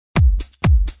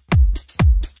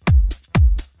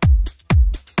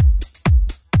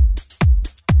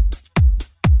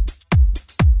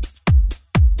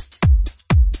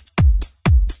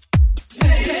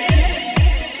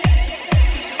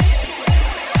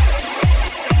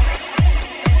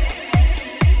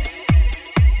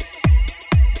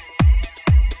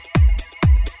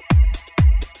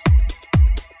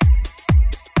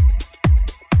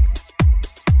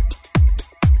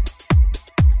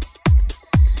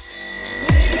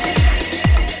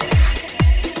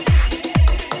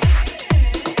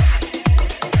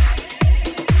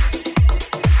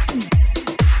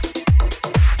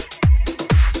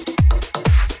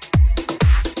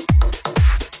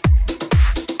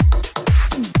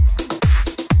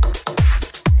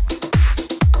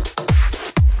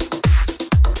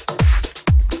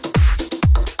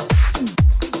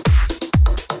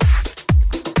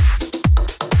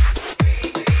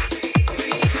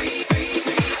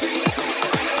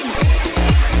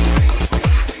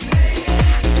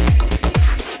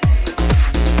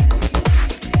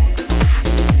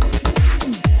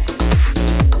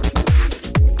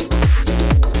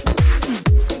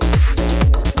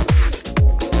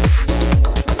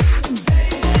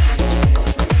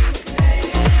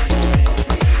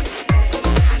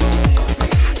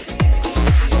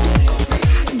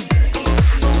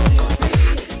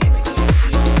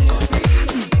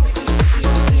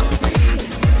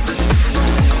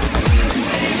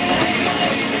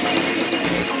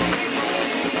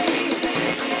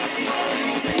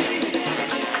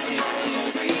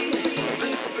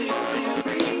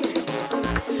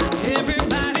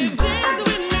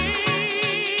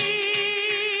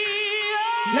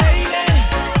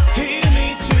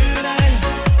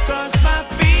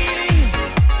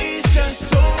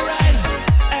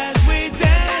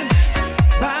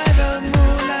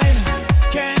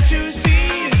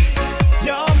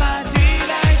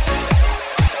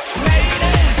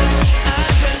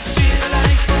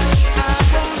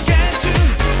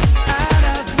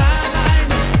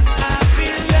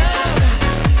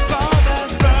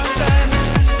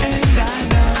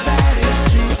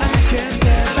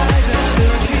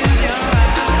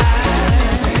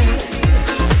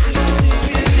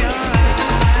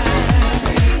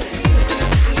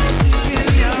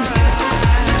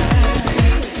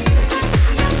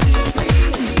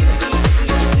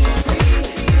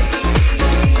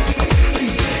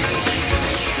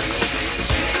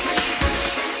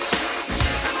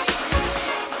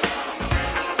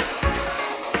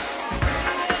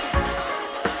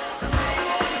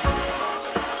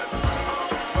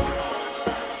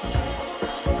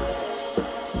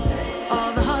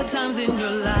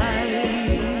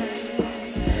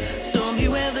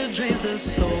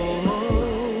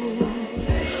soul.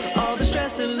 All the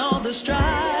stress and all the strife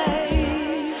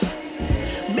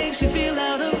makes you feel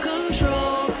out of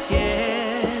control,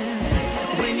 yeah.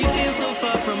 When you feel so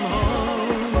far from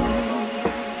home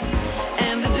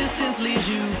and the distance leaves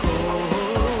you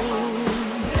cold.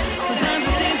 Sometimes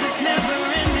it seems it's never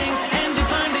ending and you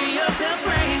find yourself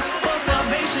praying for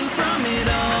salvation from it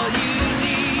all. You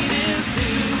need is to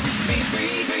be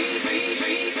free, free, free,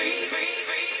 free, free, free,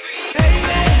 free, free.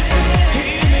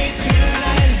 Hear me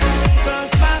tonight,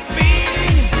 'cause my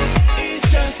feeling is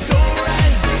just so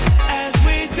right as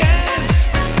we dance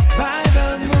by the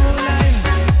moonlight.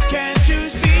 Can't you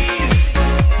see?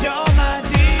 You're my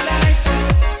delight,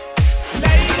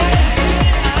 lady.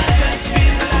 I just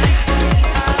feel like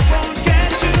I won't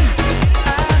get you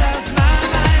out of my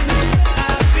mind.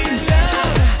 I feel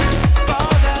love for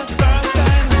the first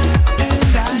time,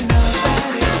 and I know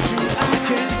that it's true. I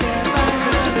can tell by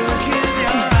the look in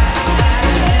your eyes.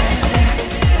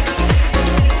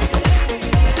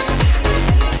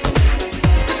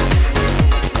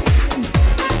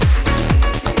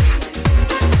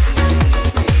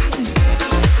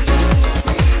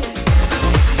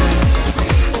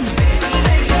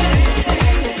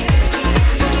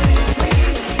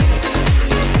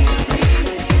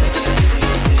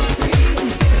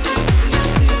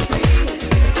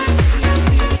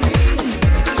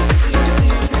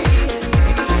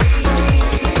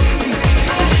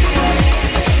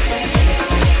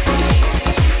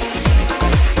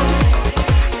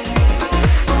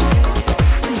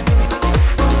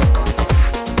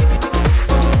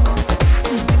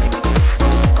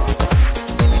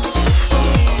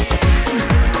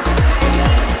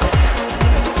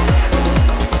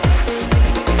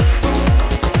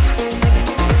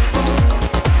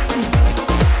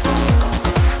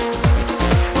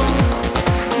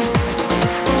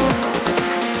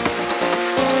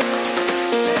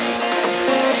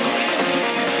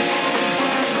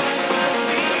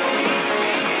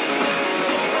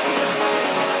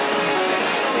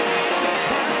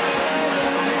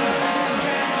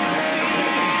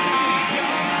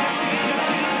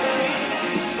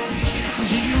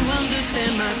 Do you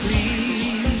understand my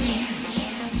plea?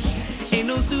 Ain't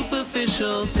no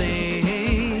superficial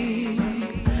thing.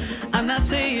 I'm not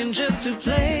saying just to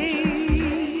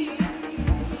play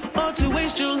or to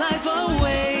waste your life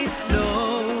away. No,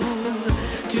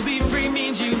 to be free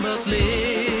means you must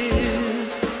live.